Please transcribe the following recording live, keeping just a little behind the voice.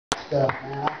stuff,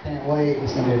 man. I can't wait.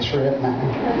 It's going to be a trip,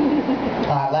 man.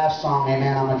 Last song,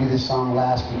 amen. I'm going to do this song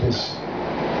last because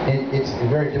it's a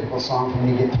very difficult song for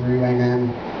me to get through,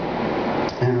 amen.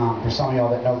 And for some of y'all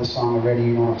that know this song already,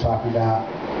 you know what I'm talking about.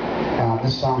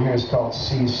 This song here is called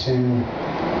See You Soon.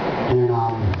 And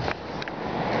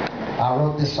I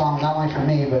wrote this song not only for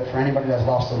me, but for anybody that's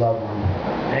lost a loved one.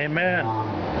 Amen.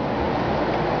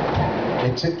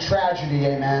 It took tragedy,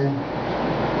 amen,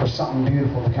 for something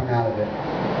beautiful to come out of it.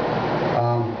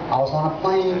 I was on a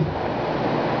plane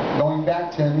going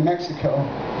back to New Mexico,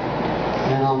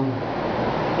 and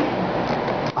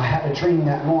I had a dream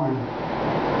that morning.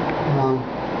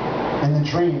 In the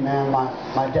dream, man,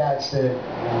 my dad said,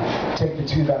 take the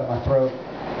tube out of my throat.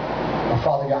 My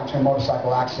father got into a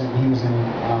motorcycle accident. He was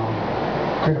in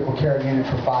critical care unit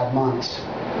for 5 months,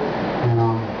 and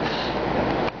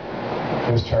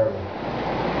it was terrible.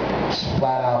 Just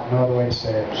flat out, no other way to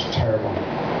say it. It was terrible.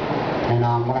 And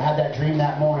when I had that dream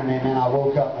that morning, amen, I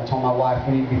woke up and I told my wife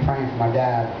we need to be praying for my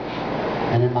dad.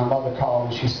 And then my mother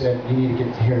called and she said, you need to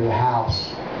get here to the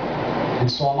house. And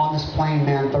so I'm on this plane,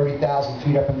 man, 30,000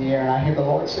 feet up in the air, and I hear the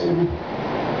Lord say to me,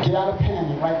 get out a pen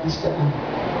and write this down.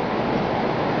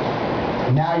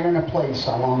 And now you're in a place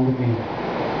I long to be.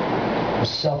 It was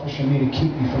selfish of me to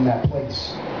keep you from that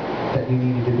place that you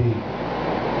needed to be.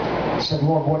 I said,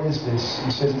 Lord, what is this?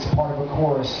 He says, it's part of a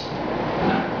chorus. He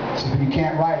said, but you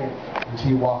can't write it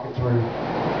until you walk it through.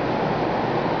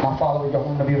 My father would go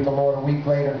home to be with the Lord a week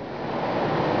later,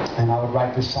 and I would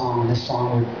write this song. This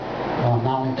song would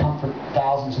not only comfort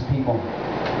thousands of people,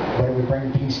 but it would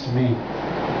bring peace to me.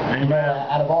 Amen. You know,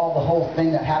 out of all the whole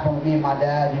thing that happened with me and my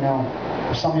dad, you know,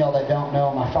 for some of y'all that don't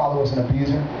know, my father was an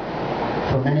abuser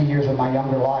for many years of my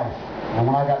younger life. And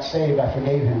when I got saved, I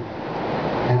forgave him.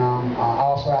 And I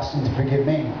also asked him to forgive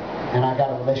me. And I got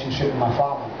a relationship with my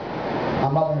father. My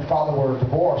mother and father were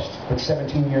divorced, but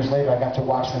 17 years later I got to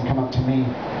watch them come up to me,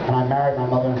 and I married my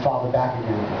mother and father back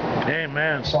again.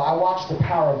 Amen. So I watched the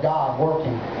power of God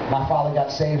working. My father got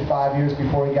saved 5 years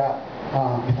before he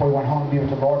went home to be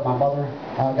with the Lord. My mother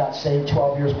got saved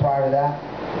 12 years prior to that.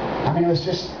 I mean, it was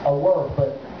just a work,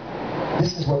 but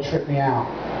this is what tripped me out.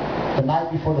 The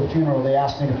night before the funeral, they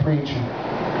asked me to preach, and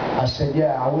I said,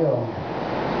 yeah, I will.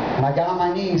 And I got on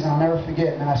my knees, and I'll never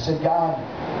forget, and I said, God,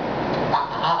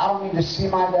 I don't need to see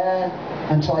my dad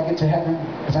until I get to heaven,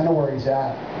 because I know where he's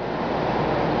at.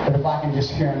 But if I can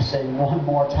just hear him say one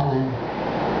more time,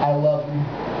 I love you.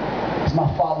 Because my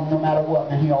father, no matter what,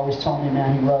 man, he always told me,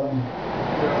 man, he loved me.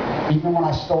 Even when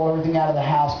I stole everything out of the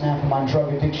house, man, for my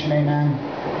drug addiction, amen,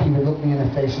 he would look me in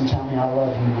the face and tell me, I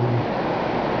love you, man.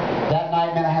 That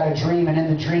night, man, I had a dream, and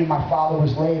in the dream, my father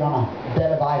was laid on a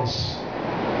bed of ice.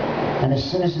 And as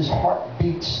soon as his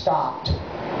heartbeat stopped,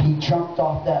 he jumped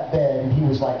off that bed, and he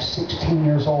was like 16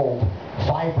 years old,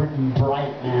 vibrant and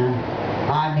bright, man.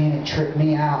 I mean, it tripped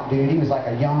me out, dude. He was like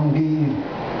a young dude.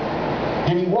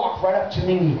 And he walked right up to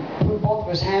me, he put both of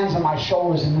his hands on my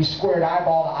shoulders, and we squared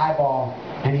eyeball to eyeball.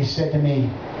 And he said to me,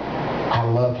 I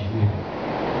love you.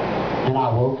 And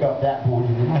I woke up that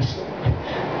morning, and I said,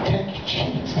 thank you,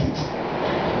 Jesus,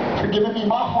 for giving me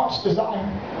my heart's desire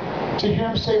to hear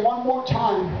him say one more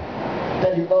time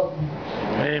that he loved me.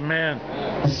 Amen.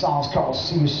 This song's called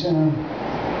See You Soon,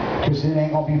 because it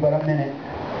ain't going to be but a minute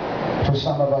for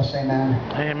some of us, amen.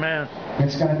 Amen.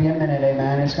 It's going to be a minute,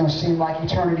 amen. It's going to seem like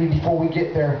eternity before we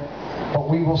get there, but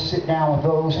we will sit down with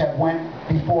those that went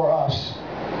before us,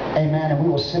 amen, and we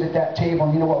will sit at that table,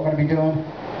 and you know what we're going to be doing?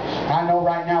 I know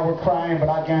right now we're crying, but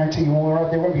I guarantee you when we're up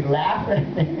there, we'll be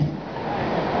laughing.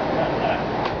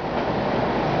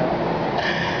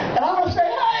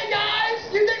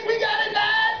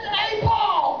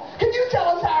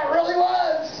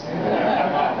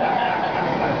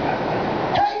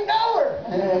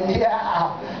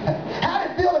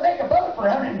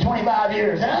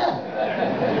 Years, huh?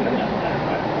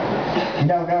 You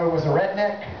know, Noah was a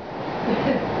redneck?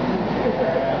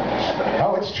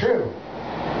 Oh, it's true.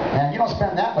 Man, you don't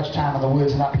spend that much time in the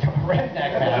woods and not become a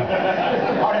redneck,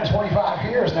 man. 125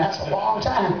 years, man, that's a long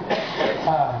time.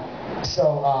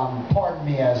 Pardon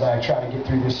me as I try to get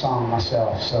through this song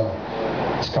myself. So,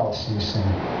 it's called See You Soon.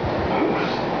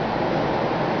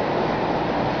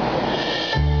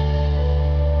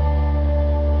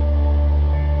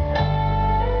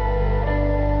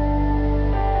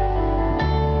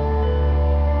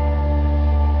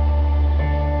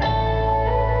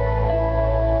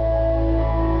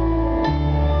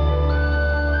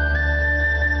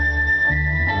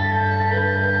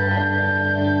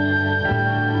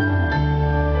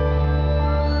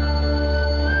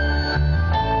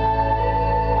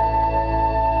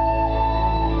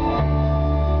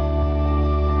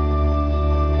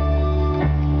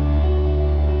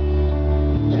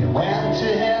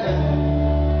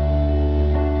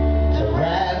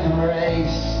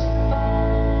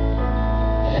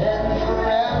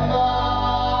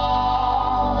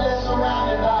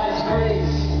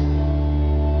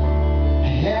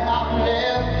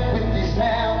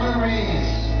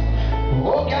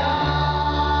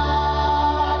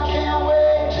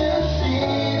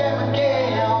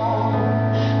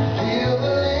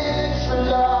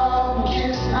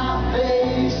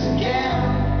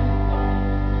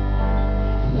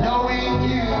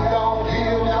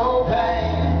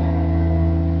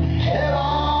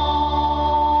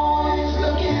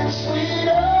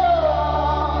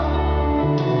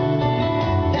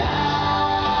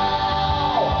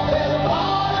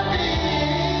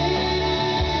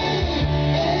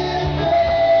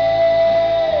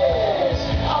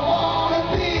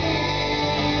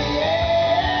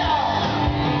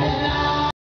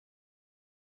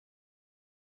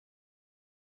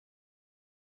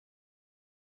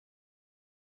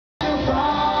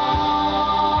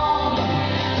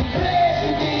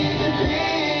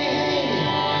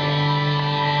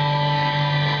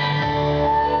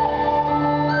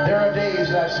 are days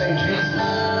that I say Jesus,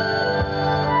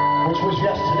 which was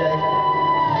yesterday.